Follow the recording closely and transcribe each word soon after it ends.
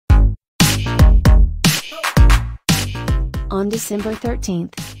On December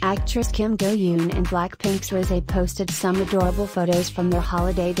 13th, actress Kim Go-eun and BLACKPINK's Rosé posted some adorable photos from their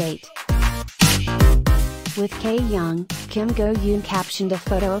holiday date. With 𝐃𝐢𝐬𝐜𝐥𝐚𝐢𝐸, Kim Go-eun captioned a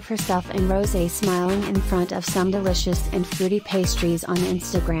photo of herself and Rosé smiling in front of some delicious and fruity pastries on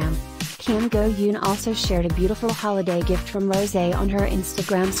Instagram. Kim Go-eun also shared a beautiful holiday gift from Rosé on her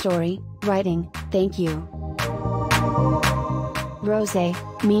Instagram story, writing, "Thank you." Rosé,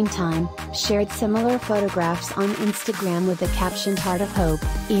 meantime, shared similar photographs on Instagram with the caption "Heart of Hope,"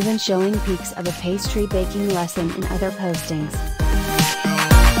 even showing pics of a pastry baking lesson in other postings.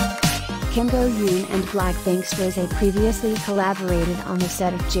 Kim Go-eun and BLACKPINK's Rosé previously collaborated on the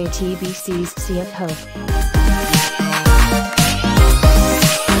set of JTBC's 𝐃𝐢𝐬𝐜𝐥𝐚𝐢𝐸.